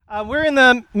We're in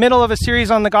the middle of a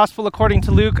series on the Gospel according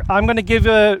to Luke. I'm going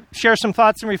to share some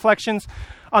thoughts and reflections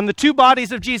on the two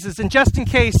bodies of Jesus. And just in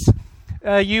case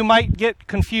you might get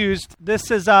confused, this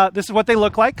is what they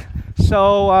look like.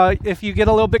 So if you get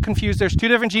a little bit confused, there's two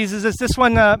different Jesuses. This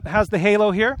one has the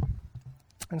halo here.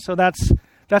 And so that's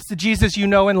the Jesus you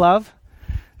know and love.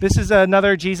 This is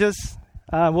another Jesus.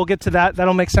 We'll get to that.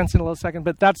 That'll make sense in a little second.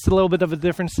 But that's a little bit of a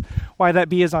difference why that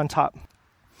B is on top.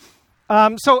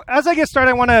 So as I get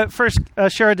started, I want to first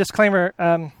share a disclaimer.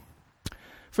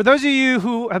 For those of you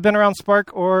who have been around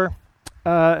Spark or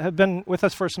have been with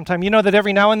us for some time, you know that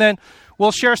every now and then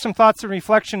we'll share some thoughts and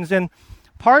reflections. And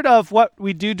part of what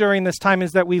we do during this time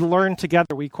is that we learn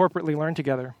together. We corporately learn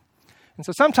together. And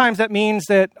so sometimes that means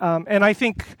that, and I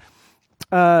think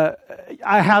I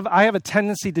have a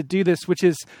tendency to do this, which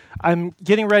is I'm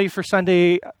getting ready for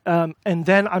Sunday, and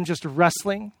then I'm just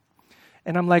wrestling.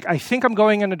 And I'm like, I think I'm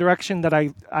going in a direction that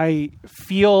I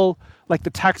feel like the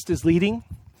text is leading,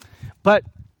 but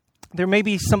there may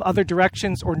be some other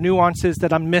directions or nuances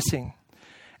that I'm missing.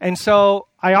 And so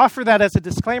I offer that as a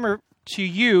disclaimer to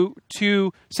you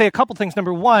to say a couple things.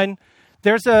 Number one,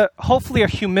 there's hopefully a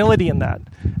humility in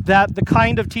that the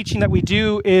kind of teaching that we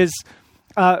do is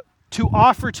to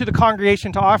offer to the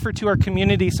congregation, to offer to our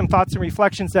community some thoughts and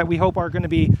reflections that we hope are going to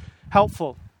be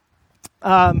helpful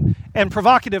and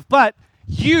provocative, but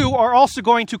you are also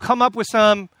going to come up with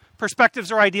some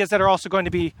perspectives or ideas that are also going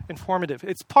to be informative.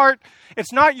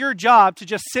 It's not your job to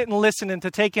just sit and listen and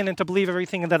to take in and to believe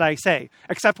everything that I say,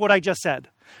 except what I just said,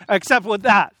 except with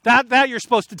that you're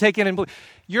supposed to take in and believe.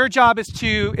 Your job is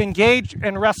to engage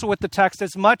and wrestle with the text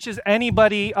as much as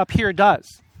anybody up here does.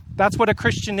 That's what a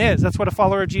Christian is. That's what a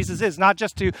follower of Jesus is, not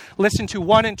just to listen to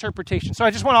one interpretation. So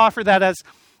I just want to offer that as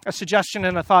a suggestion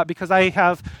and a thought, because I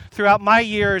have, throughout my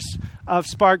years of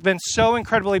Spark, been so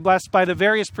incredibly blessed by the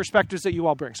various perspectives that you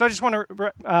all bring. So I just want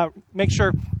to make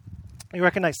sure you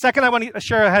recognize. Second, I want to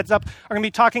share a heads up. I'm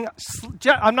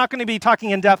not going to be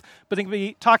talking in depth, but I'm going to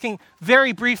be talking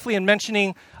very briefly and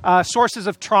mentioning sources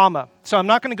of trauma. So I'm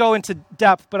not going to go into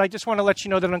depth, but I just want to let you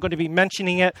know that I'm going to be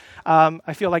mentioning it.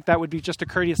 I feel like that would be just a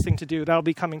courteous thing to do. That'll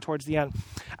be coming towards the end.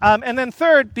 And then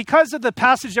third, because of the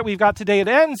passage that we've got today, it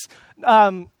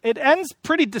ends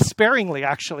pretty despairingly,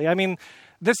 actually. I mean,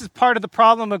 this is part of the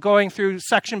problem of going through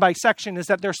section by section, is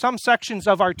that there's some sections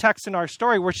of our text and our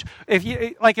story, which if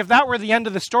that were the end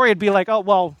of the story, it'd be like, oh,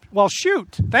 well,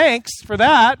 shoot, thanks for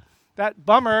that. That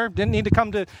bummer, didn't need to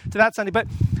come to that Sunday. But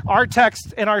our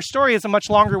text and our story is a much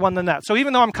longer one than that. So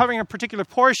even though I'm covering a particular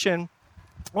portion,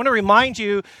 I want to remind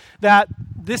you that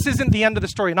this isn't the end of the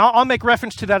story. And I'll make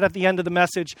reference to that at the end of the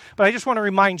message, but I just want to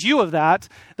remind you of that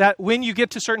when you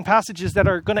get to certain passages that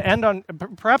are going to end on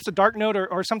perhaps a dark note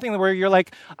or something where you're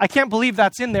like, I can't believe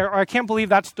that's in there, or I can't believe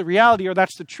that's the reality or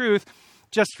that's the truth,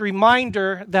 just a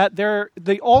reminder that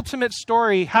the ultimate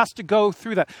story has to go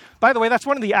through that. By the way, that's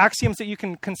one of the axioms that you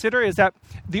can consider, is that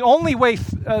the only way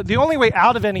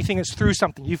out of anything is through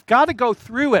something. You've got to go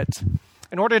through it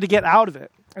in order to get out of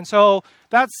it. And so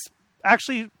that's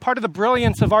actually part of the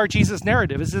brilliance of our Jesus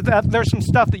narrative, is that there's some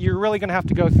stuff that you're really going to have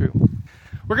to go through.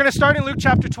 We're going to start in Luke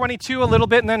chapter 22 a little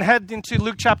bit and then head into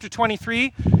Luke chapter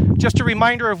 23. Just a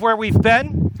reminder of where we've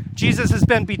been. Jesus has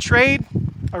been betrayed,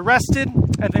 arrested,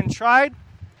 and then tried.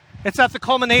 It's at the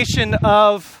culmination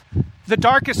of the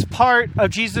darkest part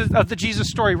of the Jesus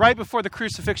story, right before the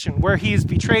crucifixion, where he is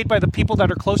betrayed by the people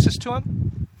that are closest to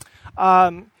him.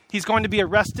 He's going to be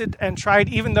arrested and tried,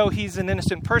 even though he's an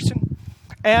innocent person.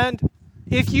 And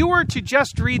if you were to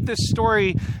just read this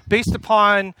story based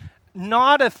upon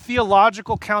not a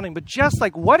theological counting, but just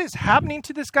like what is happening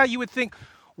to this guy, you would think,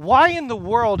 why in the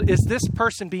world is this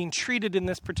person being treated in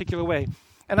this particular way?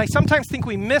 And I sometimes think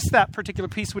we miss that particular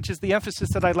piece, which is the emphasis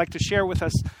that I'd like to share with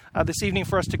us this evening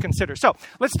for us to consider. So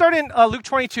let's start in Luke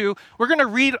 22. We're going to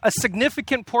read a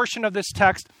significant portion of this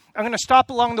text. I'm going to stop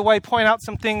along the way, point out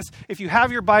some things. If you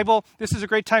have your Bible, this is a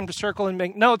great time to circle and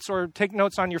make notes or take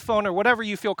notes on your phone or whatever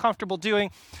you feel comfortable doing,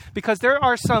 because there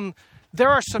are some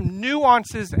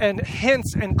nuances and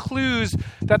hints and clues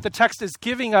that the text is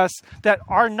giving us that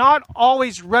are not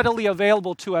always readily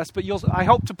available to us, but I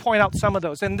hope to point out some of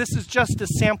those. And this is just a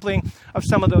sampling of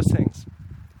some of those things.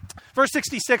 Verse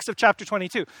 66 of chapter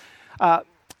 22.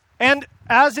 And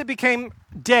as it became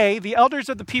day, the elders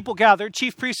of the people gathered,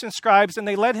 chief priests and scribes, and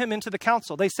they led him into the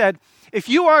council. They said, if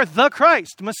you are the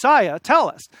Christ, Messiah, tell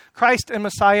us. Christ and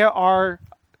Messiah are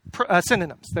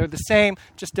synonyms. They're the same,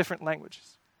 just different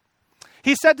languages.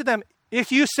 He said to them,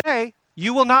 if I say,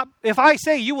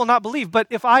 you will not believe, but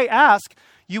if I ask,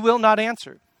 you will not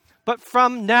answer. But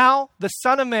from now, the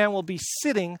Son of Man will be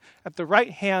sitting at the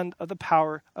right hand of the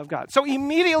power of God. So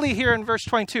immediately here in verse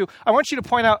 22, I want you to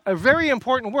point out a very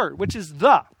important word, which is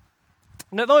the.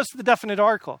 Now, notice the definite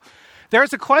article.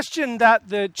 There's a question that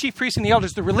the chief priests and the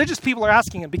elders, the religious people, are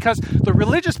asking him, because the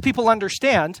religious people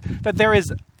understand that there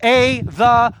is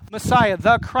the Messiah,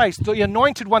 the Christ, the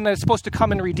anointed one that is supposed to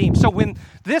come and redeem. So when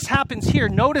this happens here,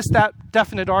 notice that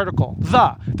definite article,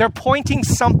 the. They're pointing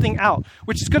something out,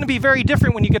 which is going to be very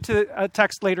different when you get to a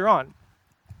text later on.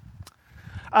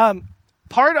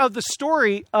 Part of the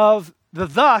story of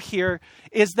the here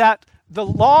is that the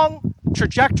long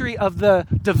trajectory of the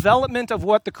development of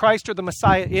what the Christ or the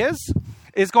Messiah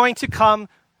is going to come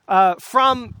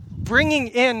from bringing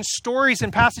in stories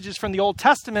and passages from the Old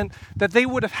Testament that they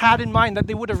would have had in mind, that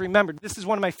they would have remembered. This is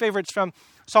one of my favorites from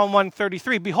Psalm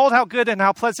 133. Behold how good and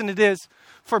how pleasant it is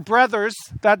for brothers,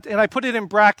 and I put it in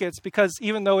brackets because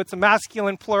even though it's a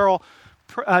masculine plural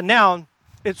noun,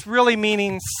 it's really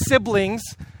meaning siblings.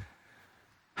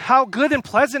 How good and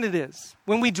pleasant it is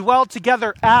when we dwell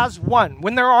together as one,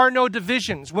 when there are no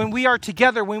divisions, when we are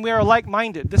together, when we are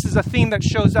like-minded. This is a theme that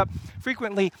shows up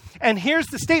frequently. And here's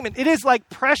the statement. It is like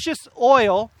precious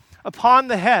oil upon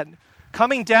the head,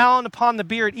 coming down upon the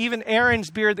beard, even Aaron's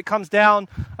beard that comes down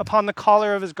upon the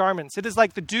collar of his garments. It is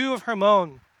like the dew of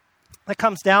Hermon that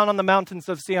comes down on the mountains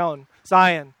of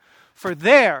Zion. For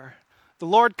there the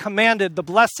Lord commanded the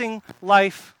blessing,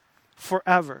 life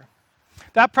forever.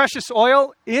 That precious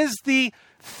oil is the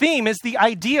theme, is the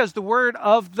idea, is the word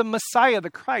of the Messiah, the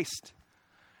Christ.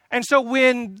 And so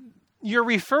when you're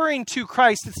referring to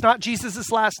Christ, it's not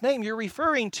Jesus' last name. You're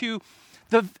referring to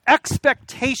the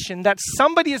expectation that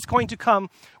somebody is going to come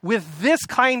with this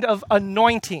kind of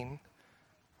anointing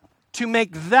to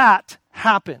make that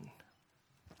happen.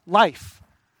 Life,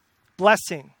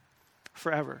 blessing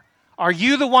forever. Are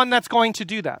you the one that's going to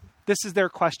do that? This is their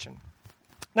question.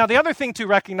 Now, the other thing to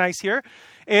recognize here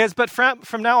is, but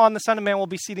from now on, the Son of Man will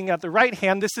be seating at the right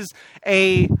hand. This is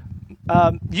a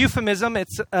euphemism.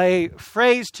 It's a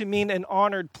phrase to mean an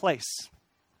honored place.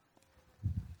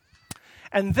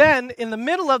 And then in the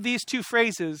middle of these two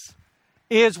phrases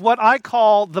is what I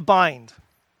call the bind.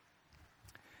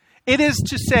 It is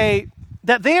to say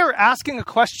that they are asking a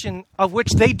question of which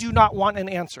they do not want an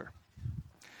answer.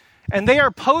 And they are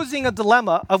posing a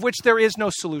dilemma of which there is no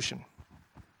solution.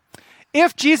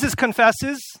 If Jesus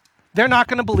confesses, they're not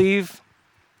going to believe.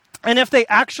 And if they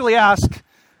actually ask,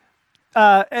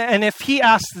 and if he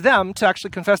asks them to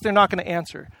actually confess, they're not going to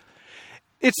answer.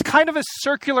 It's kind of a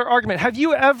circular argument. Have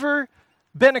you ever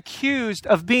been accused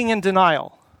of being in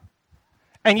denial?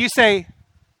 And you say,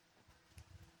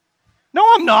 no,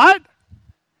 I'm not.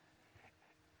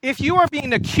 If you are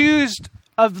being accused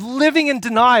of living in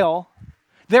denial,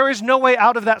 there is no way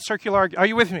out of that circular argument. Are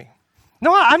you with me?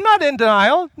 No, I'm not in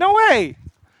denial. No way.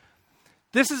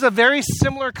 This is a very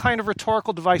similar kind of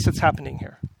rhetorical device that's happening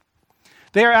here.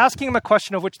 They are asking him a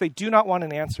question of which they do not want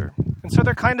an answer. And so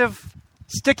they're kind of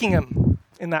sticking him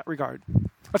in that regard.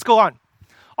 Let's go on.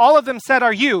 All of them said,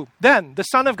 "Are you then the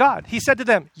Son of God?" He said to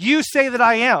them, "You say that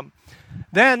I am."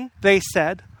 Then they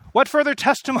said, "What further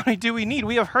testimony do we need?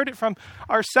 We have heard it from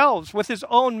ourselves with his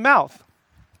own mouth."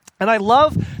 And I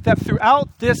love that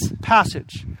throughout this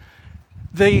passage,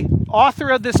 the author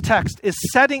of this text is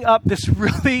setting up this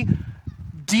really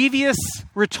devious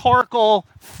rhetorical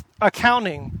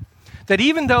accounting that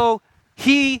even though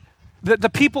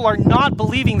the people are not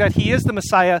believing that he is the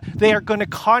Messiah, they are going to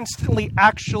constantly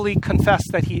actually confess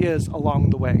that he is along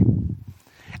the way.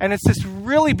 And it's this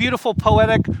really beautiful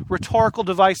poetic rhetorical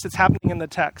device that's happening in the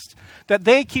text, that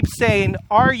they keep saying,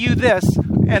 "Are you this?"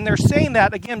 And they're saying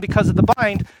that, again, because of the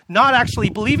bind, not actually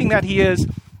believing that he is,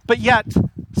 but yet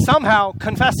somehow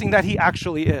confessing that he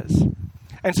actually is.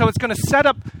 And so it's going to set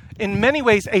up, in many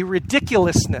ways, a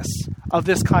ridiculousness of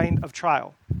this kind of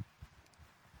trial.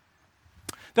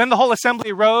 Then the whole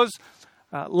assembly rose,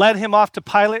 led him off to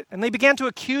Pilate, and they began to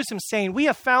accuse him, saying, "We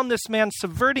have found this man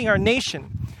subverting our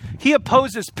nation. He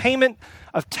opposes payment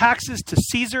of taxes to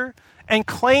Caesar and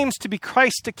claims to be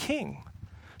Christ the king."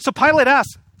 So Pilate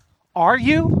asked, Are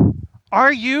you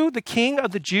the king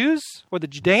of the Jews or the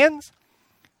Judeans?"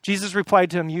 Jesus replied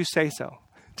to him, "You say so."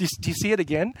 Do you see it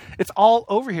again? It's all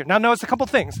over here. Now notice a couple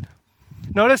things.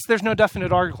 Notice there's no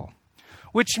definite article,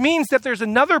 which means that there's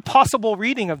another possible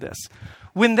reading of this.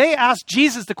 When they ask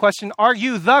Jesus the question, "Are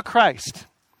you the Christ?"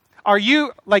 Are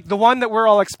you like the one that we're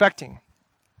all expecting?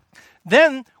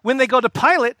 Then when they go to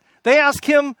Pilate, they ask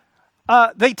him,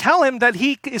 they tell him that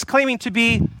he is claiming to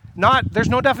be not, there's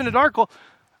no definite article,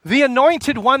 the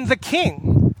anointed one, the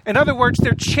king. In other words,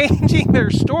 they're changing their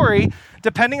story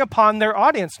depending upon their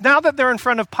audience. Now that they're in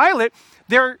front of Pilate,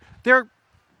 they're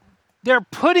they're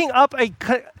putting up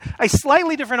a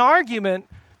slightly different argument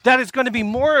that is going to be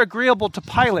more agreeable to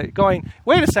Pilate, going,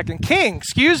 wait a second, king,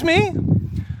 excuse me?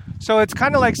 So it's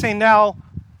kind of like saying now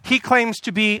he claims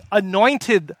to be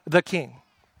anointed the king.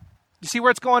 You see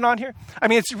where it's going on here? I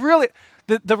mean, it's really,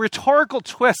 the rhetorical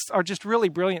twists are just really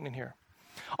brilliant in here.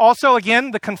 Also,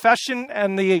 again, the confession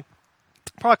and the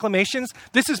proclamations,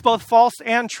 this is both false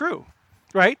and true,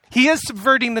 right? He is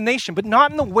subverting the nation, but not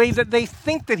in the way that they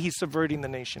think that he's subverting the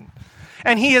nation.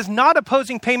 And he is not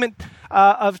opposing payment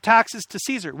of taxes to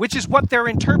Caesar, which is what they're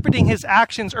interpreting his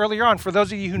actions earlier on. For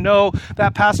those of you who know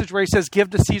that passage where he says, give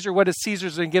to Caesar what is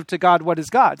Caesar's and give to God what is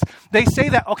God's. They say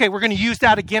that, okay, we're going to use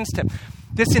that against him.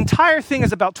 This entire thing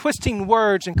is about twisting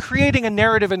words and creating a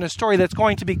narrative and a story that's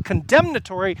going to be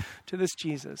condemnatory to this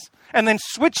Jesus. And then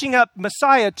switching up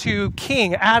Messiah to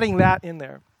king, adding that in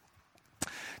there.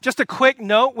 Just a quick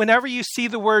note, whenever you see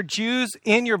the word Jews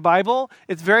in your Bible,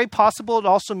 it's very possible it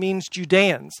also means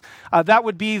Judeans. That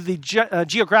would be the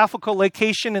geographical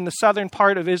location in the southern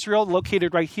part of Israel,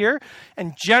 located right here.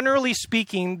 And generally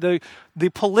speaking, the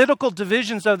political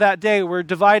divisions of that day were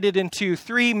divided into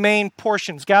three main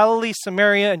portions: Galilee,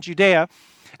 Samaria, and Judea.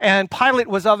 And Pilate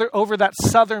was over that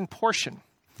southern portion.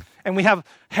 And we have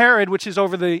Herod, which is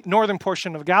over the northern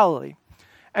portion of Galilee.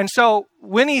 And so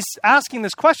when he's asking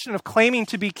this question of claiming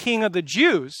to be king of the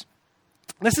Jews,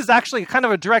 this is actually kind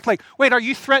of a direct, like, wait, are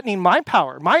you threatening my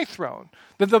power, my throne,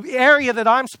 the area that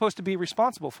I'm supposed to be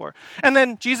responsible for? And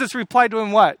then Jesus replied to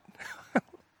him, what?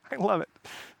 I love it.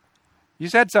 You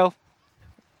said so.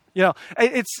 You know,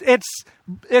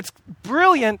 it's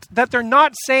brilliant that they're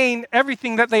not saying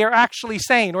everything that they are actually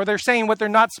saying, or they're saying what they're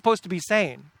not supposed to be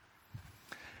saying.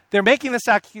 They're making this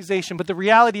accusation, but the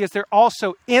reality is they're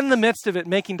also in the midst of it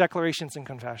making declarations and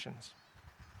confessions.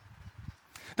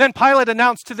 Then Pilate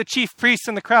announced to the chief priests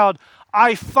and the crowd,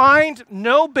 I find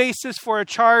no basis for a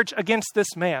charge against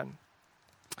this man.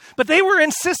 But they were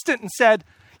insistent and said,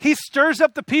 he stirs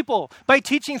up the people by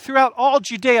teaching throughout all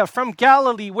Judea, from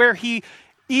Galilee, where he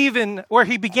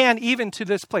began even to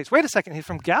this place. Wait a second, he's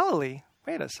from Galilee?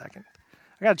 Wait a second.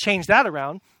 I got to change that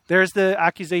around. There's the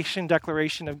accusation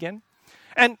declaration again.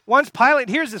 And once Pilate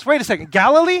hears this, wait a second,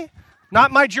 Galilee?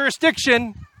 Not my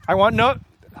jurisdiction. I want no,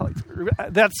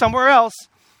 that's somewhere else.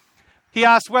 He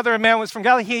asked whether a man was from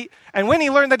Galilee. And when he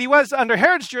learned that he was under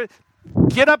Herod's jurisdiction,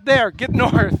 get up there, get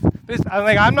north.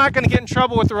 I'm not going to get in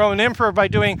trouble with the Roman emperor by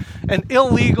doing an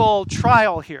illegal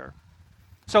trial here.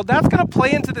 So that's going to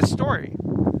play into this story.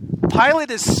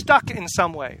 Pilate is stuck in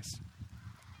some ways.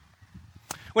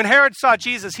 When Herod saw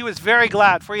Jesus, he was very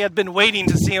glad, for he had been waiting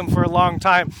to see him for a long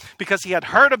time because he had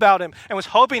heard about him and was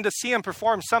hoping to see him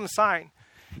perform some sign.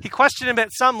 He questioned him at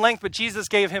some length, but Jesus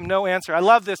gave him no answer. I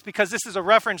love this because this is a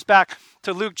reference back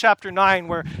to Luke chapter 9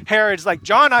 where Herod's like,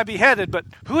 John I beheaded, but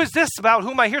who is this about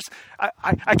whom I hear?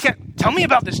 I can't, tell me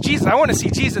about this Jesus. I want to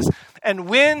see Jesus. And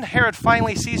when Herod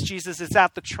finally sees Jesus, it's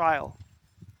at the trial.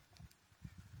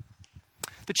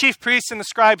 The chief priests and the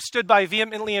scribes stood by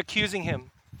vehemently accusing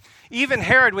him. Even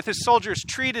Herod with his soldiers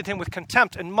treated him with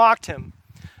contempt and mocked him.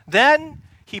 Then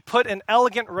he put an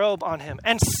elegant robe on him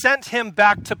and sent him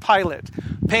back to Pilate.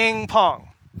 Ping pong.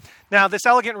 Now, this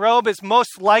elegant robe is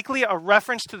most likely a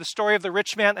reference to the story of the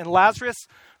rich man and Lazarus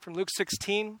from Luke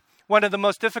 16. One of the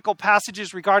most difficult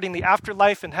passages regarding the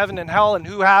afterlife and heaven and hell and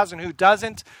who has and who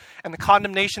doesn't, and the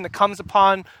condemnation that comes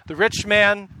upon the rich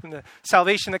man and the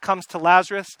salvation that comes to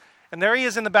Lazarus. And there he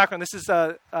is in the background. This is,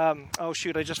 I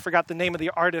just forgot the name of the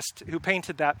artist who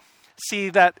painted that. See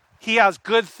that he has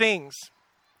good things,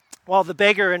 while the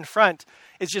beggar in front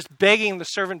is just begging the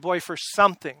servant boy for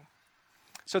something.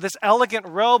 So this elegant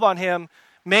robe on him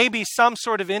may be some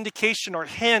sort of indication or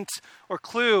hint or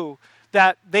clue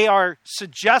that they are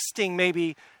suggesting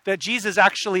maybe that Jesus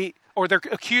actually, or they're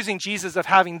accusing Jesus of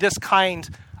having this kind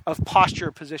of posture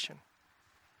or position.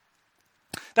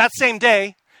 That same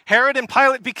day, Herod and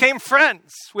Pilate became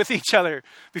friends with each other.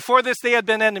 Before this, they had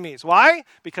been enemies. Why?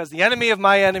 Because the enemy of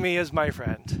my enemy is my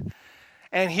friend.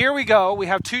 And here we go. We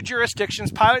have two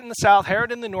jurisdictions, Pilate in the south,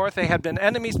 Herod in the north. They had been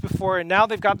enemies before, and now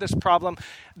they've got this problem.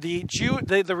 The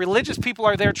religious people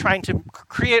are there trying to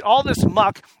create all this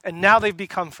muck, and now they've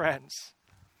become friends.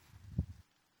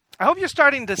 I hope you're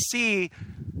starting to see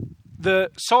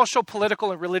the social,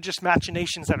 political, and religious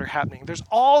machinations that are happening. There's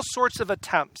all sorts of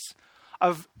attempts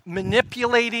of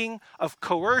manipulating, of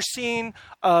coercing,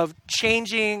 of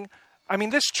changing. I mean,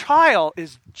 this trial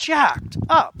is jacked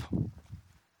up.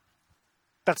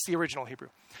 That's the original Hebrew.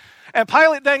 And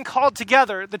Pilate then called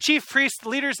together the chief priests, the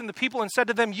leaders, and the people and said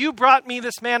to them, "You brought me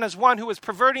this man as one who was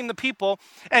perverting the people.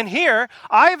 And here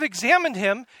I have examined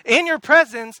him in your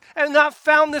presence and not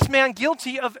found this man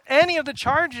guilty of any of the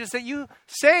charges that you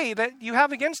say that you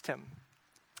have against him.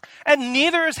 And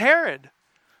neither is Herod,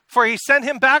 for he sent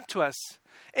him back to us.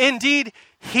 Indeed,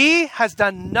 he has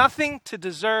done nothing to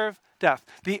deserve death."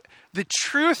 The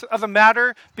truth of the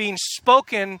matter being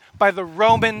spoken by the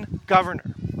Roman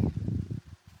governor.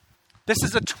 This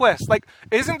is a twist. Like,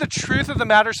 isn't the truth of the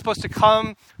matter supposed to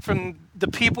come from the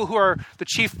people who are the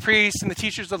chief priests and the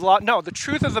teachers of the law? No, the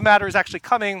truth of the matter is actually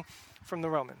coming from the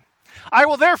Roman. "I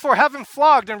will therefore have him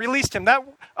flogged and released him."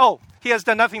 He has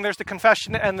done nothing. There's the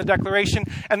confession and the declaration.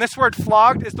 And this word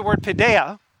flogged is the word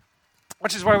paideia,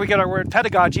 which is where we get our word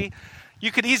pedagogy.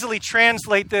 You could easily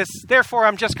translate this, "Therefore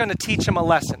I'm just going to teach him a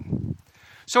lesson."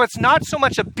 So it's not so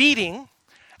much a beating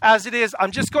as it is,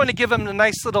 I'm just going to give him a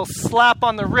nice little slap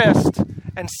on the wrist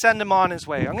and send him on his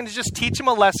way. I'm going to just teach him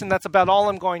a lesson. That's about all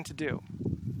I'm going to do.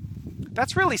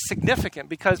 That's really significant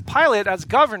because Pilate, as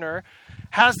governor,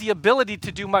 has the ability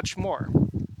to do much more.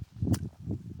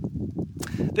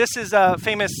 This is a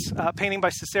famous painting by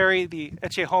Cesare, the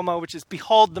Ecce Homo, which is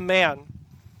 "Behold the Man."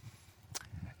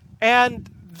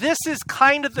 And this is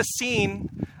kind of the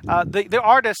scene, the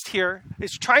artist here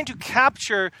is trying to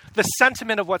capture the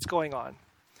sentiment of what's going on.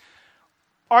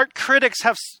 Art critics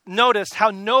have noticed how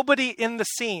nobody in the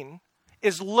scene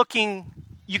is looking,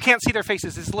 you can't see their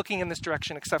faces, is looking in this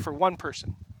direction except for one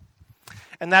person.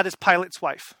 And that is Pilate's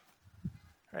wife,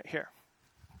 right here.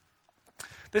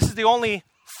 This is the only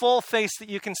full face that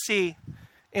you can see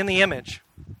in the image.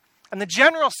 And the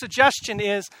general suggestion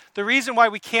is the reason why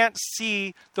we can't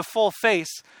see the full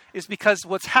face is because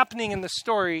what's happening in the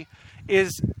story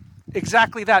is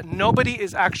exactly that. Nobody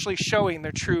is actually showing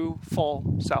their true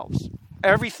full selves.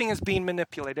 Everything is being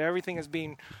manipulated. Everything is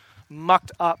being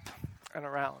mucked up and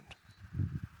around.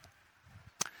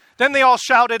 Then they all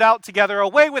shouted out together,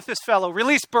 "Away with this fellow!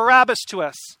 Release Barabbas to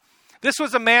us!" This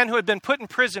was a man who had been put in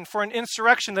prison for an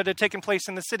insurrection that had taken place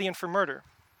in the city and for murder.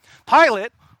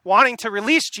 Pilate, wanting to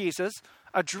release Jesus,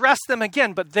 addressed them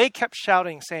again, but they kept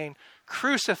shouting, saying,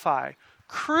 "Crucify,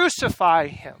 crucify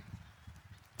him."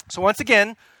 So once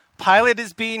again, Pilate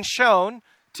is being shown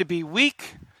to be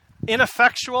weak,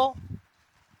 ineffectual.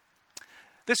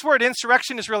 This word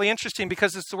insurrection is really interesting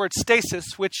because it's the word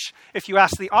stasis, which if you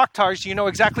ask the Octars, they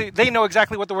know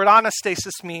exactly what the word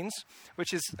anastasis means,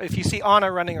 which is, if you see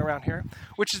Anna running around here,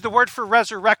 which is the word for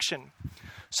resurrection.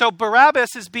 So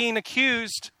Barabbas is being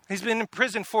accused, he's been in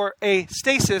prison for a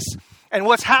stasis, and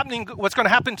what's going to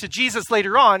happen to Jesus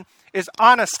later on is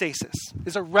anastasis,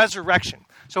 is a resurrection.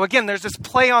 So again, there's this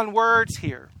play on words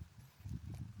here.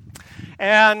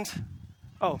 And,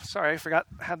 I forgot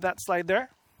I had that slide there.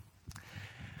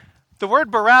 The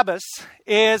word Barabbas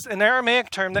is an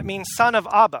Aramaic term that means son of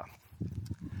Abba.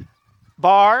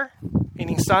 Bar,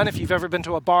 meaning son, if you've ever been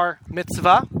to a bar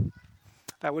mitzvah,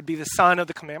 that would be the son of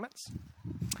the commandments.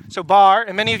 So bar,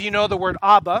 and many of you know the word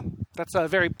Abba, that's a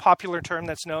very popular term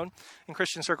that's known in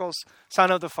Christian circles, son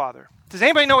of the Father. Does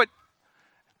anybody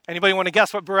want to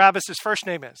guess what Barabbas' first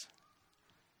name is?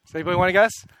 Does anybody want to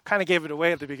guess? Kind of gave it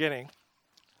away at the beginning.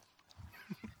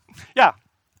 Yeah,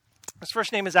 his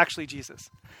first name is actually Jesus.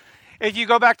 If you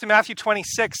go back to Matthew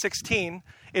 26:16,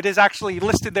 it is actually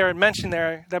listed there and mentioned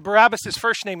there that Barabbas'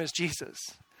 first name is Jesus.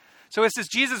 So this is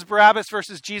Jesus Barabbas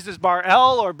versus Jesus Bar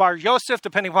El or Bar Yosef,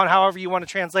 depending on however you want to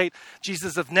translate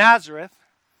Jesus of Nazareth.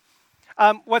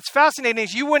 What's fascinating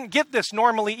is you wouldn't get this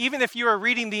normally, even if you were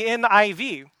reading the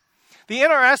NIV. The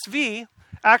NRSV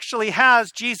actually has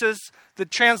Jesus, the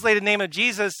translated name of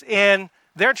Jesus, in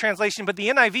their translation, but the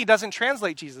NIV doesn't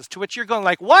translate Jesus, to which you're going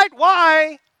like, what?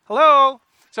 Why? Hello?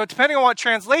 So depending on what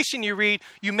translation you read,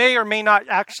 you may or may not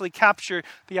actually capture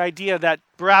the idea that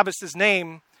Barabbas'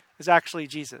 name is actually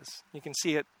Jesus. You can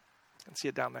see it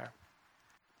down there.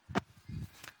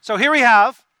 So here we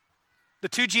have the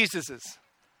two Jesuses.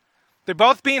 They're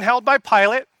both being held by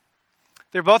Pilate.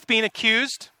 They're both being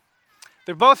accused.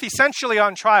 They're both essentially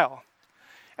on trial.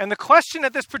 And the question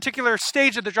at this particular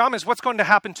stage of the drama is what's going to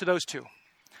happen to those two?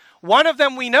 One of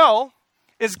them we know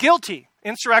is guilty,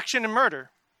 insurrection and murder.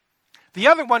 The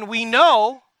other one we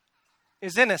know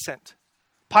is innocent.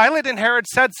 Pilate and Herod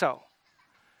said so.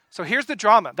 So here's the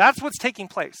drama. That's what's taking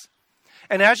place.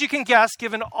 And as you can guess,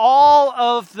 given all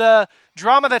of the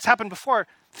drama that's happened before,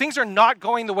 things are not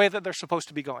going the way that they're supposed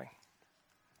to be going.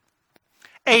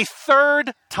 A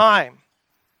third time,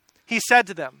 he said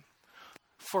to them,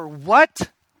 "For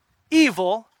what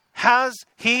evil has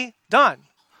he done?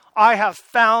 I have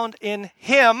found in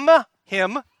him,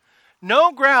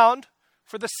 no ground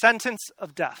for the sentence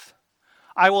of death.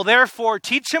 I will therefore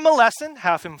teach him a lesson,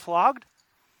 have him flogged,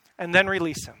 and then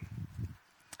release him.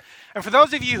 And for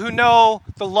those of you who know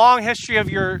the long history of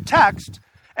your text,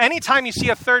 anytime you see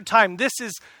a third time, this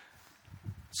is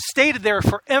stated there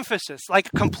for emphasis, like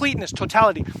completeness,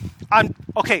 totality.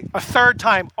 Okay, a third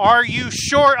time. Are you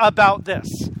sure about this?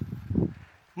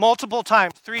 Multiple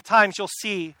times, 3 times you'll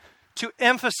see to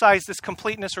emphasize this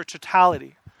completeness or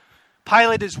totality.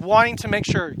 Pilate is wanting to make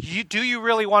sure, do you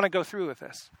really want to go through with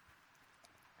this?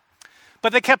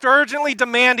 But they kept urgently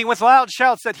demanding with loud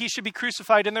shouts that he should be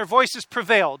crucified, and their voices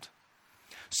prevailed.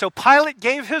 So Pilate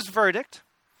gave his verdict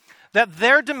that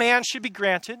their demand should be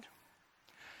granted.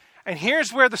 And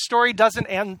here's where the story doesn't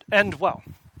end well.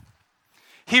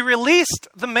 He released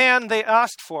the man they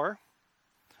asked for,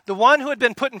 the one who had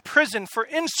been put in prison for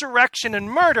insurrection and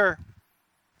murder,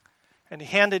 and he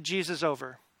handed Jesus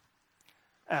over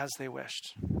as they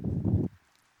wished.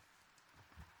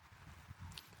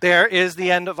 There is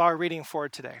the end of our reading for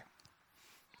today.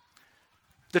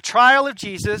 The trial of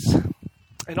Jesus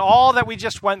and all that we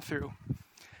just went through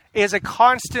is a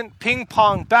constant ping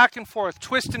pong, back and forth,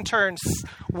 twist and turns,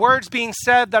 words being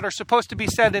said that are supposed to be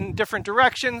said in different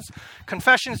directions,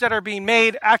 confessions that are being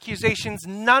made, accusations.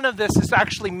 None of this is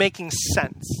actually making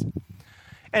sense.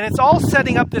 And it's all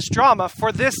setting up this drama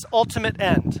for this ultimate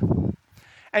end.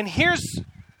 And here's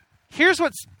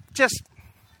what's just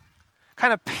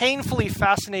kind of painfully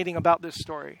fascinating about this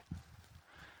story,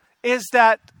 is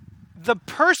that the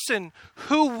person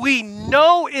who we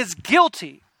know is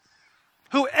guilty,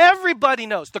 who everybody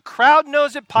knows, the crowd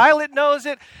knows it, Pilate knows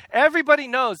it, everybody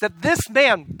knows that this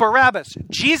man, Barabbas,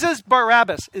 Jesus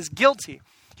Barabbas, is guilty.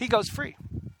 He goes free.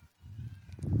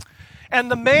 And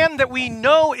the man that we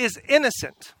know is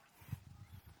innocent,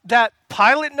 that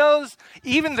Pilate knows,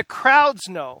 even the crowds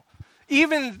know,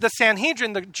 even the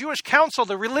Sanhedrin, the Jewish council,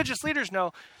 the religious leaders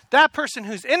know, that person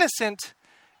who's innocent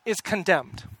is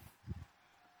condemned.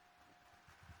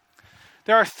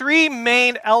 There are 3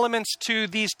 main elements to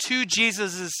these 2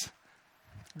 Jesuses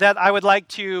that I would like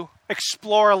to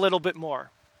explore a little bit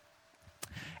more.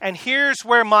 And here's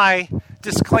where my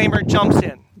disclaimer jumps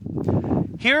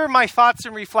in. Here are my thoughts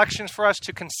and reflections for us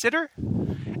to consider,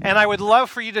 and I would love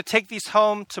for you to take these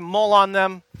home, to mull on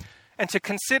them, and to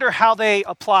consider how they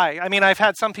apply. I mean, I've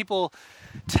had some people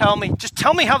tell me, just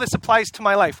tell me how this applies to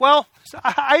my life. Well,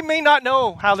 I may not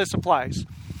know how this applies,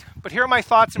 but here are my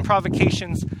thoughts and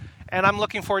provocations, and I'm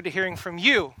looking forward to hearing from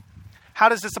you. How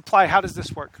does this apply? How does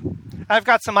this work? I've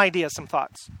got some ideas, some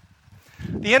thoughts.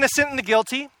 The innocent and the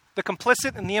guilty, the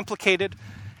complicit and the implicated,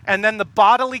 and then the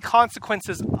bodily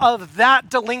consequences of that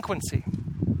delinquency.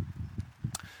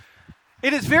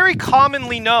 It is very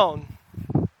commonly known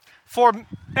for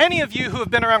any of you who have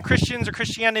been around Christians or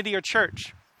Christianity or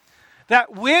church,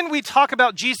 that when we talk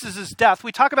about Jesus' death,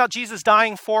 we talk about Jesus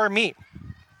dying for me.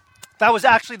 That was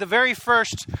actually the very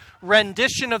first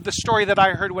rendition of the story that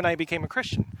I heard when I became a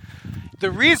Christian. The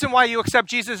reason why you accept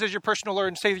Jesus as your personal Lord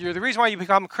and Savior, the reason why you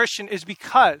become a Christian is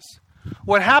because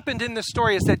what happened in this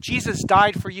story is that Jesus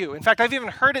died for you. In fact, I've even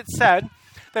heard it said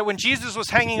that when Jesus was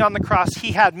hanging on the cross,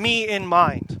 he had me in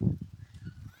mind.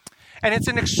 And it's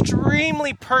an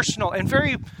extremely personal and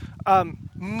very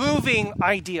moving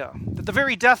idea that the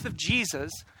very death of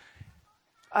Jesus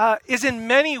is in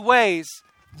many ways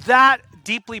that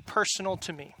deeply personal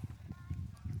to me.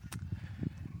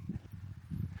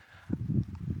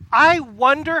 I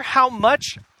wonder how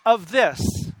much of this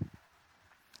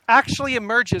actually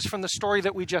emerges from the story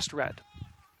that we just read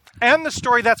and the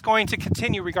story that's going to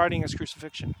continue regarding his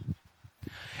crucifixion.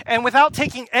 And without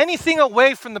taking anything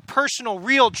away from the personal,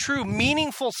 real, true,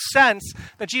 meaningful sense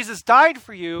that Jesus died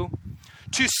for you,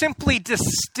 to simply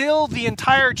distill the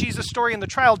entire Jesus story in the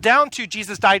trial down to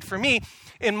Jesus died for me,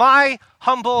 in my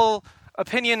humble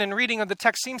opinion and reading of the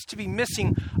text, seems to be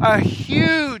missing a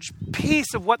huge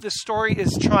piece of what this story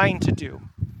is trying to do.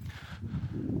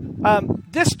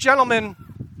 This gentleman,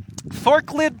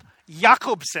 Thorklid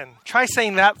Jacobsen, try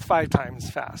saying that 5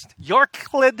 times fast.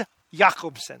 Thorklid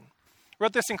Jacobsen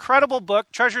wrote this incredible book,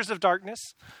 Treasures of Darkness,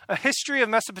 A History of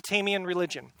Mesopotamian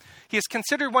Religion. He is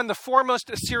considered one of the foremost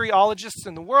Assyriologists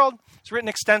in the world. He's written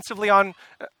extensively on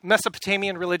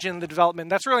Mesopotamian religion and the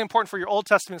development. That's really important for your Old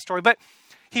Testament story. But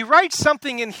he writes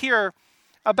something in here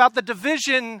about the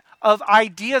division of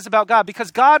ideas about God, because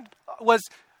God was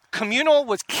communal,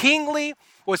 was kingly,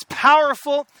 was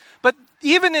powerful. But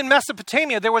even in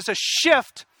Mesopotamia, there was a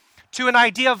shift to an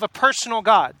idea of a personal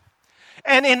God.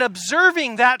 And in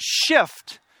observing that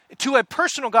shift to a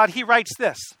personal God, he writes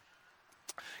this: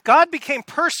 God became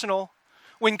personal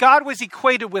when God was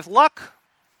equated with luck,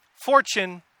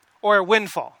 fortune, or a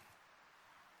windfall.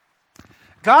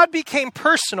 God became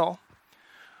personal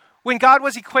when God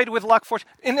was equated with luck, fortune.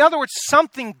 In other words,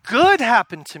 something good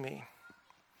happened to me.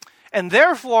 And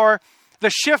therefore, the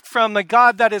shift from a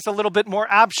God that is a little bit more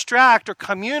abstract or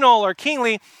communal or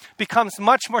kingly becomes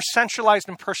much more centralized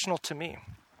and personal to me.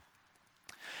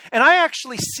 And I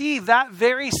actually see that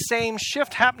very same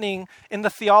shift happening in the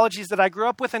theologies that I grew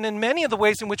up with and in many of the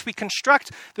ways in which we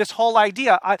construct this whole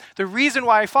idea. The reason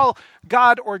why I follow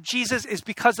God or Jesus is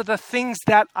because of the things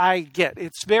that I get.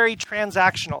 It's very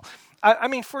transactional. I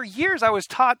mean, for years I was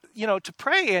taught, to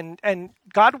pray and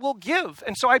God will give.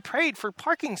 And so I prayed for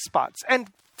parking spots.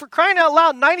 And for crying out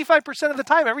loud, 95% of the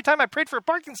time, every time I prayed for a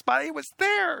parking spot, it was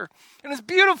there. And it was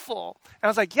beautiful. And I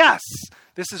was like, yes,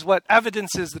 this is what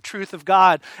evidences the truth of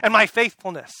God and my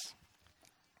faithfulness.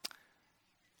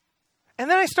 And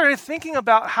then I started thinking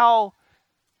about how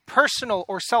personal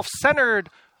or self-centered,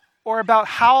 or about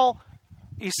how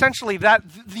essentially that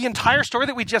the entire story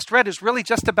that we just read is really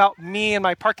just about me and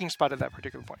my parking spot at that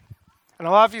particular point. And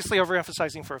I'm obviously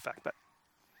overemphasizing for effect, but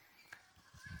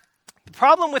the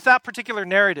problem with that particular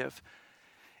narrative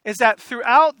is that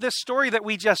throughout this story that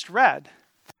we just read,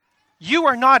 you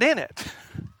are not in it.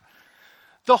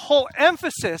 The whole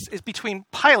emphasis is between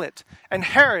Pilate and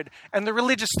Herod and the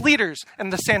religious leaders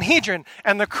and the Sanhedrin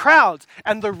and the crowds.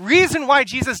 And the reason why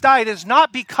Jesus died is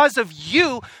not because of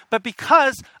you, but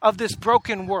because of this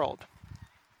broken world.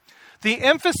 The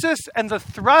emphasis and the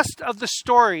thrust of the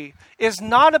story is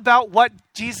not about what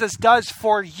Jesus does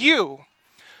for you,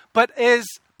 but is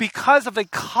because of a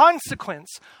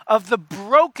consequence of the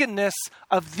brokenness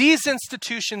of these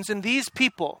institutions and these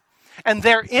people, and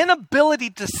their inability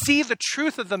to see the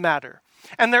truth of the matter,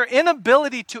 and their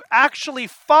inability to actually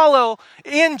follow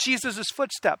in Jesus'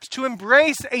 footsteps, to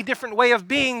embrace a different way of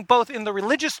being, both in the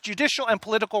religious, judicial, and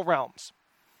political realms.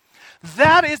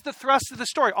 That is the thrust of the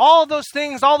story. All of those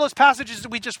things, all those passages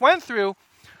that we just went through,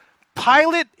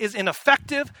 Pilate is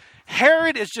ineffective.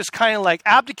 Herod is just kind of like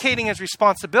abdicating his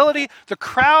responsibility. The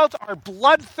crowds are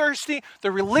bloodthirsty.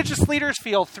 The religious leaders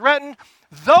feel threatened.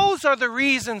 Those are the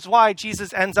reasons why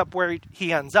Jesus ends up where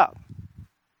he ends up.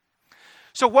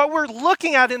 So what we're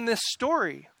looking at in this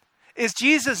story is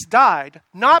Jesus died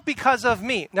not because of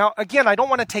me. Now, again, I don't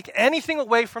want to take anything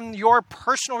away from your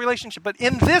personal relationship, but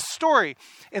in this story,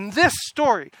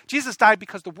 Jesus died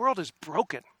because the world is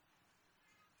broken.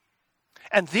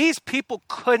 And these people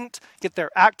couldn't get their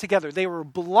act together. They were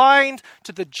blind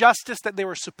to the justice that they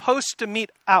were supposed to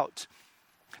mete out.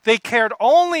 They cared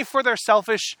only for their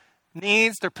selfish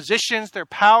needs, their positions, their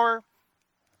power.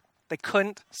 They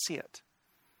couldn't see it.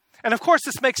 And of course,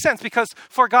 this makes sense because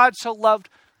for God so loved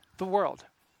the world.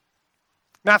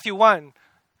 Matthew 1,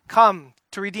 come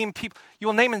to redeem people. You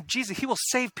will name him Jesus. He will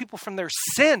save people from their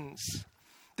sins,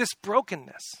 this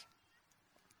brokenness.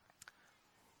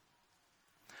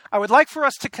 I would like for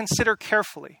us to consider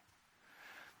carefully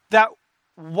that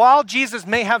while Jesus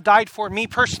may have died for me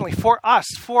personally, for us,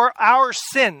 for our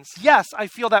sins, yes, I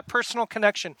feel that personal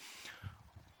connection.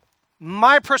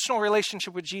 My personal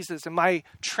relationship with Jesus and my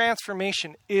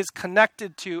transformation is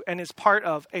connected to and is part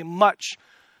of a much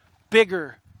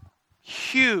bigger,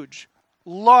 huge,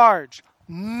 large,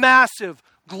 massive,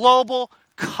 global,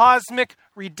 cosmic,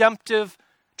 redemptive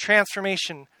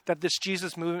transformation that this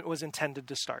Jesus movement was intended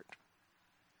to start.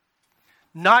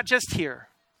 Not just here,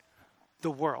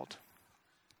 the world.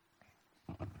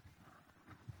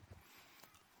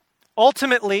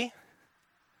 Ultimately,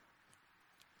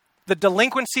 the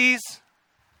delinquencies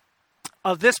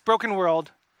of this broken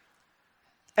world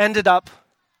ended up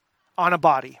on a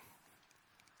body.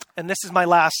 And this is my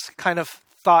last kind of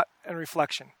thought and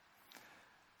reflection.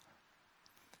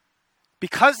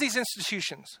 Because these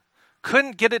institutions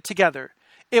couldn't get it together,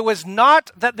 it was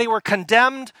not that they were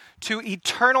condemned to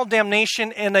eternal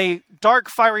damnation in a dark,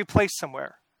 fiery place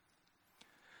somewhere.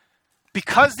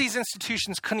 Because these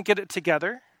institutions couldn't get it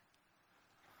together,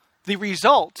 the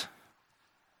result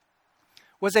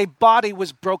was a body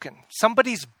was broken.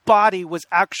 Somebody's body was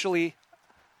actually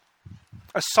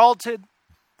assaulted,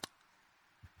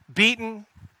 beaten,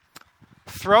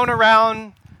 thrown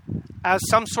around as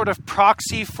some sort of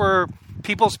proxy for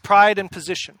people's pride and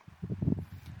position.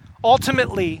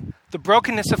 Ultimately, the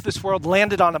brokenness of this world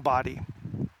landed on a body.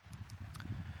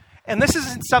 And this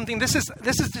isn't something, this is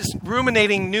just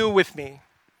ruminating new with me.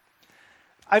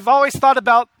 I've always thought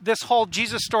about this whole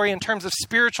Jesus story in terms of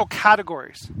spiritual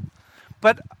categories.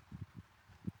 But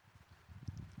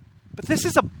this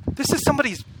is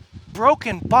somebody's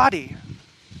broken body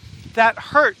that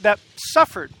hurt, that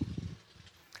suffered.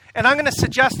 And I'm going to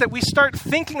suggest that we start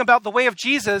thinking about the way of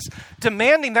Jesus,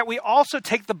 demanding that we also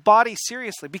take the body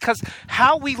seriously, because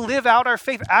how we live out our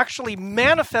faith actually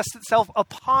manifests itself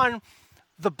upon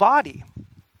the body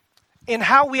in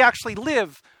how we actually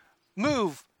live,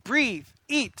 move, breathe,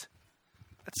 eat,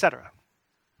 etc.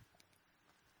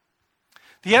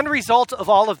 The end result of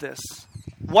all of this,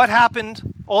 what happened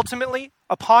ultimately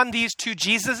upon these two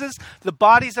Jesuses, the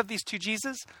bodies of these two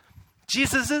Jesuses,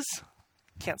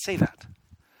 can't say that,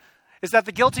 is that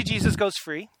the guilty Jesus goes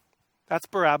free, that's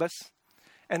Barabbas,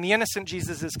 and the innocent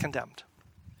Jesus is condemned.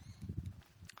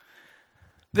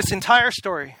 This entire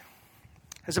story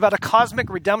is about a cosmic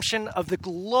redemption of the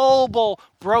global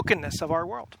brokenness of our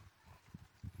world.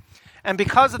 And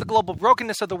because of the global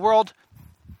brokenness of the world,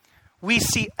 we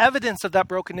see evidence of that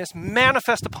brokenness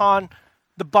manifest upon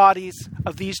the bodies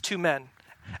of these two men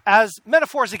as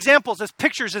metaphors, examples, as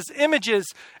pictures, as images,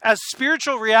 as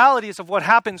spiritual realities of what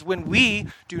happens when we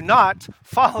do not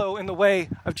follow in the way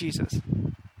of Jesus.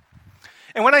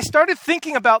 And when I started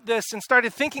thinking about this and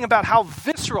started thinking about how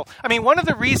visceral, one of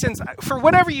the reasons, for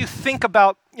whatever you think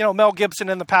about, Mel Gibson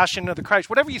and the Passion of the Christ,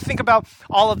 whatever you think about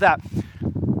all of that,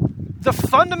 the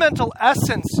fundamental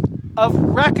essence of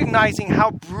recognizing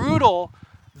how brutal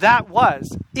that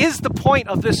was is the point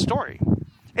of this story.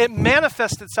 It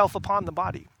manifests itself upon the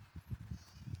body.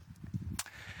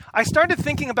 I started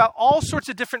thinking about all sorts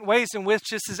of different ways in which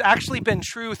this has actually been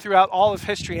true throughout all of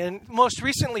history, and most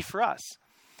recently for us.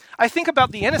 I think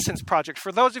about the Innocence Project.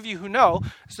 For those of you who know,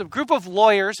 it's a group of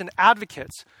lawyers and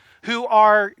advocates who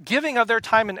are giving of their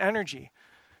time and energy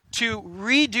to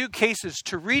redo cases,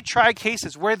 to retry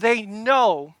cases where they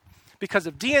know, because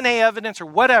of DNA evidence or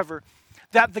whatever,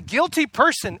 that the guilty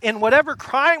person in whatever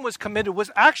crime was committed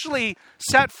was actually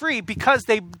set free because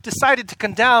they decided to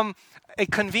condemn a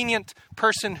convenient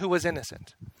person who was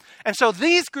innocent. And so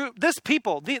this group,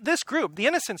 the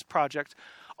Innocence Project,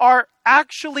 are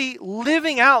actually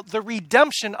living out the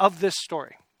redemption of this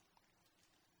story.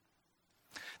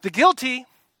 The guilty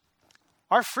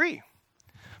are free,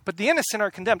 but the innocent are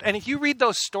condemned. And if you read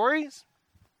those stories,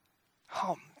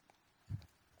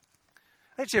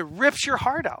 it rips your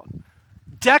heart out.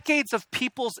 Decades of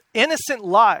people's innocent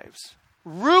lives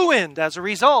ruined as a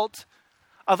result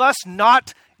of us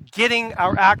not getting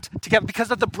our act together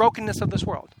because of the brokenness of this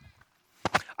world.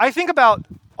 I think about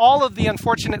all of the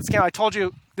unfortunate scandals. I told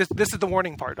you this is the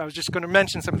warning part. I was just going to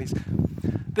mention some of these.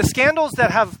 The scandals that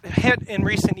have hit in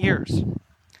recent years.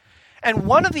 And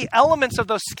one of the elements of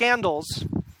those scandals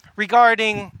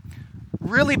regarding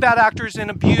really bad actors and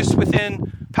abuse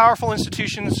within powerful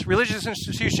institutions, religious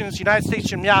institutions, United States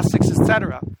gymnastics,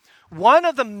 etc. One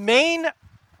of the main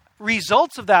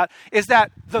results of that is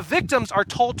that the victims are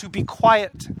told to be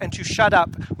quiet and to shut up.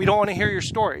 We don't want to hear your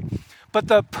story. But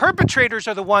the perpetrators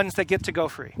are the ones that get to go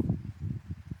free.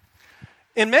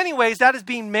 In many ways, that is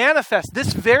being manifest.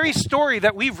 This very story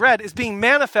that we've read is being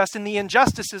manifest in the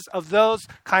injustices of those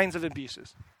kinds of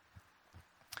abuses.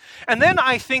 And then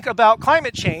I think about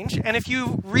climate change. And if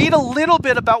you read a little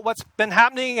bit about what's been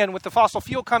happening and with the fossil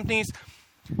fuel companies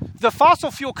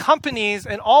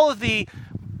and all of the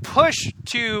push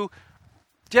to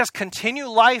just continue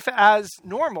life as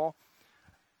normal,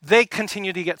 they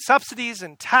continue to get subsidies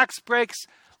and tax breaks,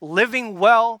 living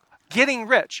well, getting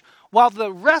rich, while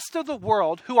the rest of the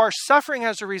world who are suffering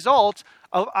as a result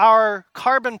of our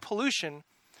carbon pollution,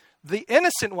 the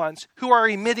innocent ones who are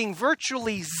emitting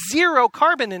virtually zero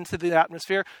carbon into the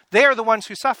atmosphere, they are the ones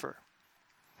who suffer.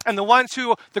 And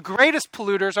the greatest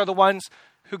polluters are the ones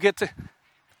who get to...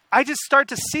 I just start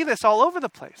to see this all over the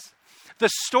place. The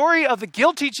story of the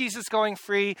guilty Jesus going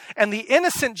free and the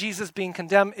innocent Jesus being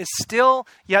condemned is still,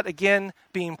 yet again,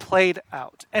 being played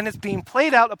out. And it's being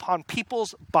played out upon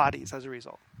people's bodies as a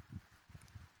result.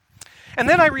 And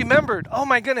then I remembered, oh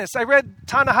my goodness, I read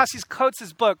Ta-Nehisi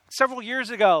Coates' book several years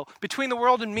ago, Between the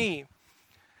World and Me,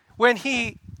 when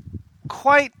he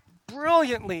quite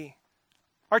brilliantly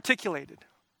articulated.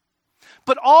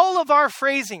 But all of our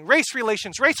phrasing, race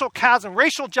relations, racial chasm,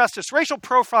 racial justice, racial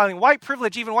profiling, white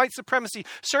privilege, even white supremacy,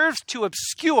 serves to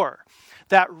obscure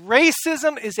that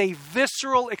racism is a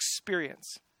visceral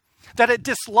experience, that it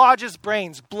dislodges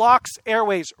brains, blocks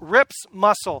airways, rips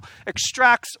muscle,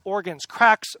 extracts organs,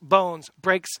 cracks bones,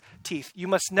 breaks teeth. You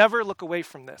must never look away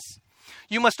from this.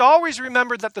 You must always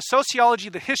remember that the sociology,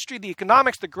 the history, the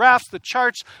economics, the graphs, the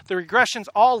charts, the regressions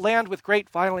all land with great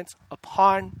violence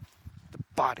upon the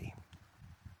body.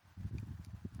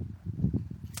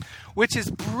 Which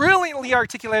is brilliantly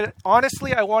articulated.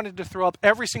 Honestly, I wanted to throw up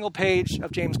every single page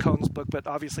of James Cone's book, but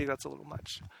obviously that's a little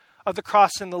much. Of the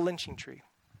cross and the lynching tree.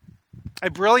 A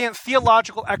brilliant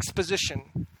theological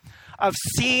exposition of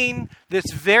seeing this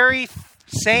very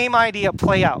same idea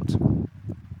play out.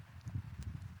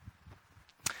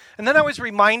 And then I was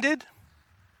reminded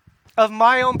of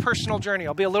my own personal journey.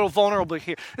 I'll be a little vulnerable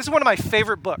here. This is one of my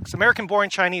favorite books, American Born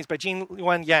Chinese by Gene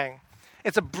Luen Yang.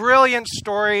 It's a brilliant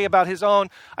story about his own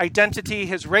identity,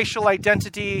 his racial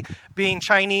identity, being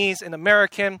Chinese and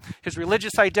American, his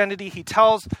religious identity. He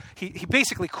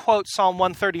basically quotes Psalm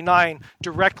 139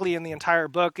 directly in the entire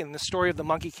book in the story of the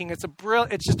Monkey King. It's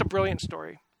just a brilliant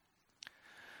story.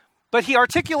 But he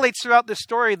articulates throughout this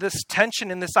story this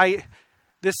tension and this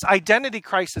identity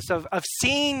crisis of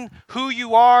seeing who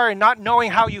you are and not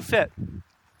knowing how you fit.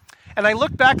 And I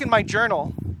look back in my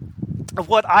journal of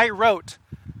what I wrote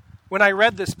when I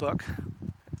read this book,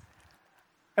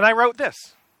 and I wrote this.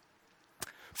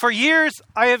 For years,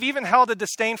 I have even held a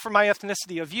disdain for my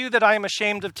ethnicity, a view that I am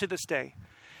ashamed of to this day.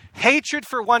 Hatred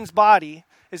for one's body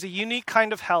is a unique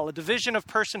kind of hell, a division of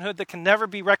personhood that can never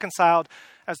be reconciled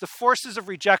as the forces of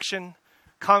rejection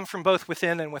come from both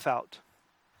within and without.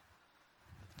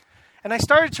 And I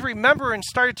started to remember and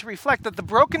started to reflect that the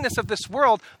brokenness of this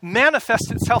world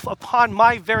manifests itself upon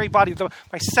my very body,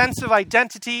 my sense of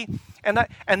identity. And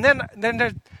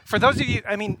then for those of you,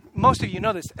 most of you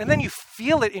know this, and then you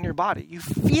feel it in your body. You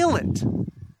feel it,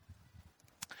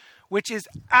 which is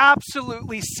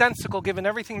absolutely sensical given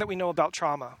everything that we know about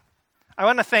trauma. I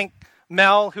want to thank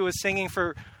Mel, who was singing,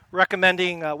 for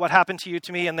recommending What Happened to You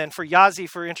to me, and then for Yazi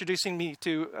for introducing me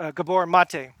to Gabor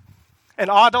Mate. And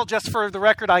Adel, just for the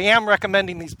record, I am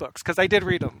recommending these books because I did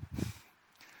read them.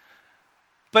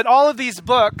 But all of these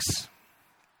books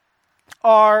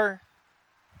are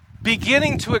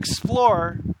beginning to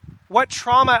explore what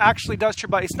trauma actually does to your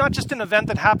body. It's not just an event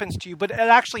that happens to you, but it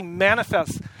actually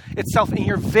manifests itself in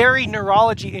your very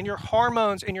neurology, in your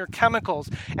hormones, in your chemicals,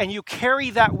 and you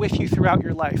carry that with you throughout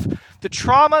your life. The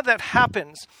trauma that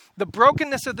happens, the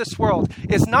brokenness of this world,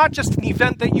 is not just an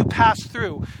event that you pass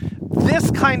through.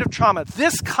 This kind of trauma,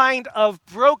 this kind of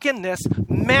brokenness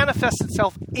manifests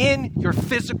itself in your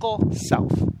physical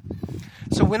self.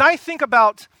 So when I think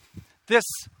about this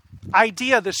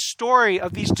idea, this story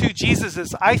of these two Jesuses,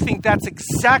 I think that's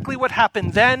exactly what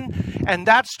happened then, and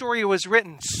that story was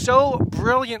written so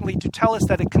brilliantly to tell us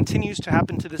that it continues to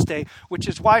happen to this day, which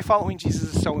is why following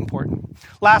Jesus is so important.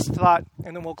 Last thought,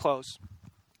 and then we'll close.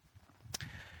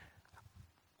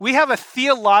 We have a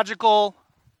theological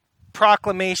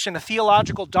proclamation, a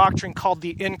theological doctrine called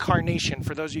the incarnation,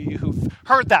 for those of you who've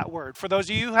heard that word. For those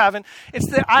of you who haven't, it's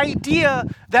the idea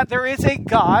that there is a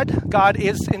God. God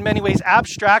is in many ways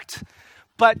abstract,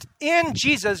 but in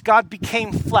Jesus, God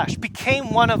became flesh,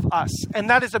 became one of us. And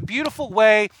that is a beautiful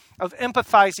way of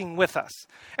empathizing with us.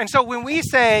 And so when we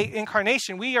say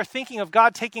incarnation, we are thinking of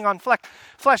God taking on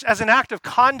flesh as an act of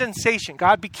condensation.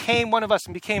 God became one of us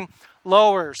and became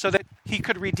lower so that he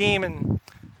could redeem and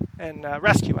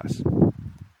rescue us.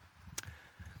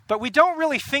 But we don't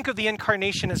really think of the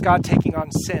incarnation as God taking on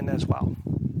sin as well.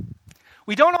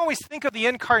 We don't always think of the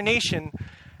incarnation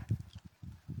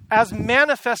as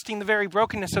manifesting the very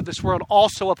brokenness of this world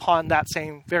also upon that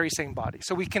very same body.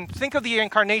 So we can think of the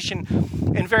incarnation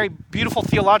in very beautiful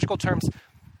theological terms,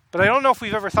 but I don't know if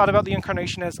we've ever thought about the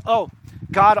incarnation as,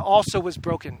 God also was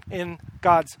broken in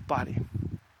God's body.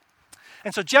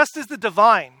 And so just as the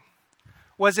divine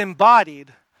was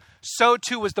embodied, so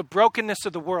too was the brokenness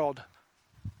of the world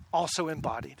also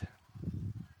embodied.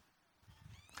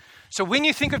 So when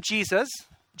you think of Jesus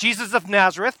of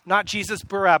Nazareth, not Jesus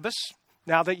Barabbas,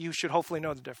 now that you should hopefully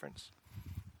know the difference,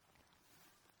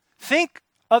 think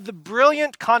of the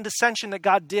brilliant condescension that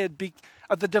God did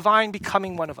of the divine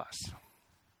becoming one of us.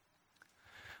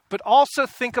 But also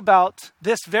think about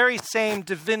this very same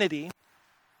divinity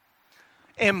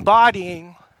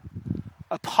embodying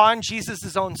upon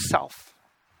Jesus' own self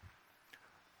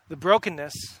the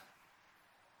brokenness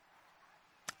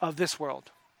of this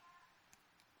world,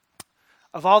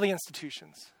 of all the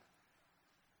institutions,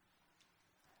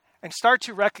 and start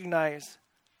to recognize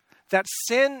that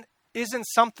sin isn't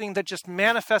something that just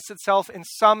manifests itself in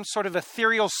some sort of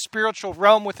ethereal spiritual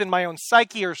realm within my own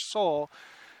psyche or soul.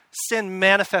 Sin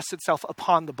manifests itself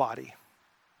upon the body.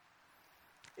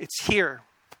 It's here.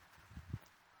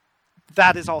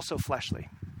 That is also fleshly.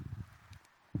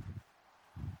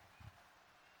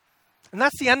 And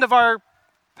that's the end of our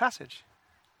passage.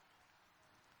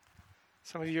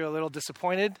 Some of you are a little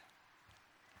disappointed.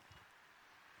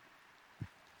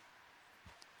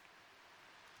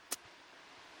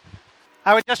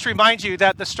 I would just remind you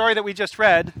that the story that we just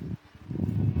read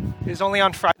is only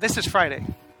on Friday. This is Friday.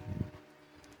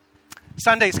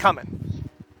 Sunday's coming.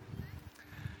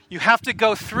 You have to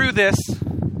go through this,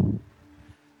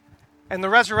 and the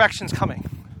resurrection's coming.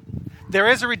 There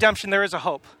is a redemption, there is a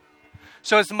hope.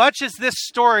 So as much as this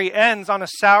story ends on a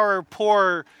sour,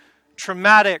 poor,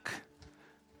 traumatic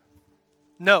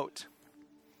note,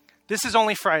 this is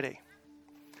only Friday.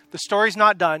 The story's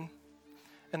not done,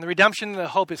 and the redemption and the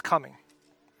hope is coming.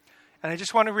 And I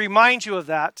just want to remind you of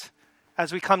that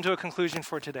as we come to a conclusion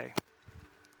for today.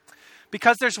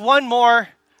 Because there's one more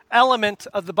element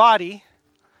of the body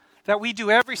that we do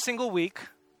every single week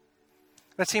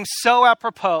that seems so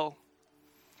apropos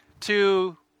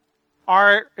to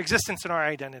our existence and our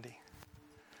identity.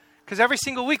 Because every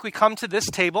single week we come to this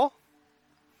table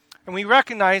and we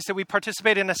recognize that we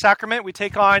participate in a sacrament. We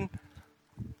take on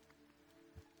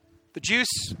the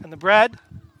juice and the bread.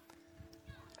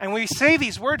 And we say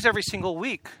these words every single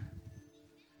week.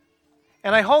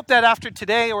 And I hope that after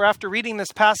today or after reading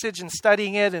this passage and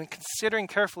studying it and considering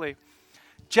carefully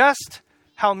just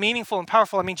how meaningful and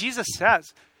powerful. I mean, Jesus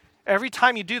says, every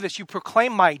time you do this, you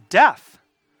proclaim my death.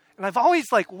 And I've always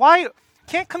why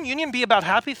can't communion be about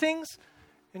happy things?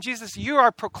 And Jesus, you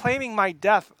are proclaiming my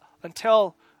death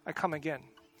until I come again.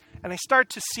 And I start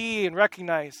to see and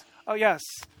recognize, oh yes,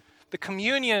 the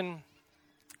communion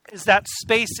is that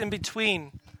space in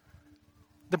between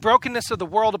the brokenness of the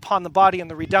world upon the body and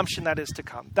the redemption that is to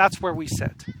come. That's where we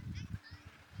sit.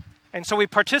 And so we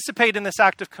participate in this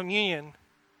act of communion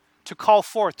to call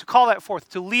that forth,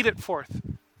 to lead it forth,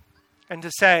 and to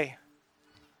say,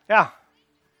 yeah,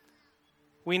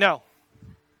 we know.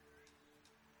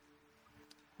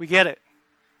 We get it.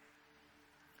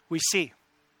 We see.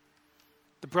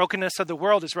 The brokenness of the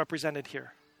world is represented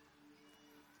here.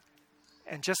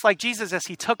 And just like Jesus, as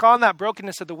he took on that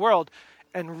brokenness of the world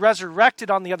and resurrected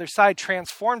on the other side,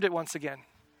 transformed it once again.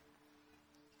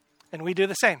 And we do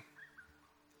the same.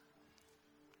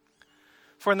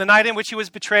 For in the night in which he was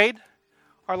betrayed,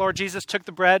 our Lord Jesus took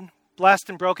the bread, blessed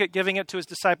and broke it, giving it to his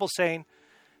disciples, saying,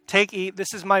 "Take, eat,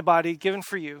 this is my body given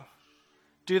for you.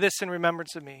 Do this in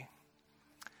remembrance of me."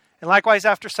 And likewise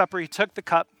after supper he took the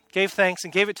cup, gave thanks,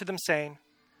 and gave it to them, saying,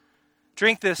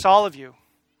 "Drink this, all of you.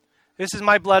 This is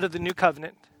my blood of the new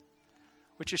covenant,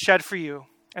 which is shed for you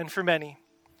and for many,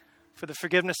 for the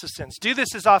forgiveness of sins. Do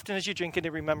this as often as you drink it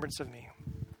in remembrance of me."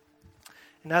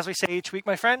 And as we say each week,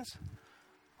 my friends,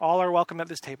 all are welcome at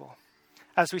this table.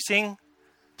 As we sing,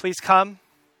 please come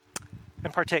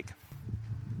and partake.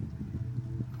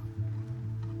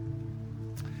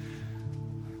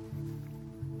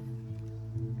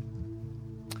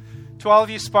 To all of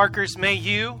you Sparkers, may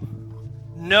you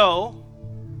know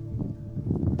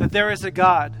that there is a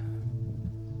God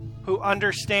who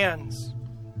understands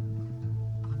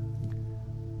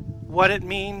what it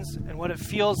means and what it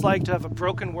feels like to have a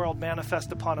broken world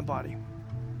manifest upon a body.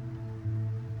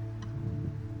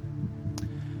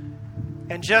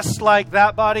 And just like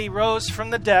that body rose from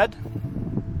the dead,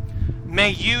 may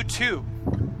you too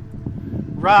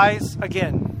rise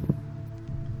again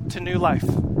to new life.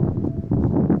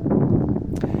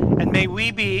 And may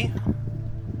we be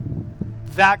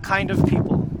that kind of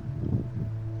people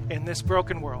in this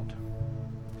broken world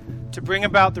to bring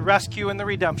about the rescue and the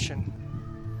redemption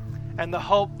and the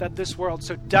hope that this world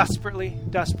so desperately,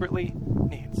 desperately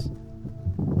needs.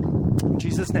 In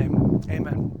Jesus' name,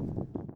 amen.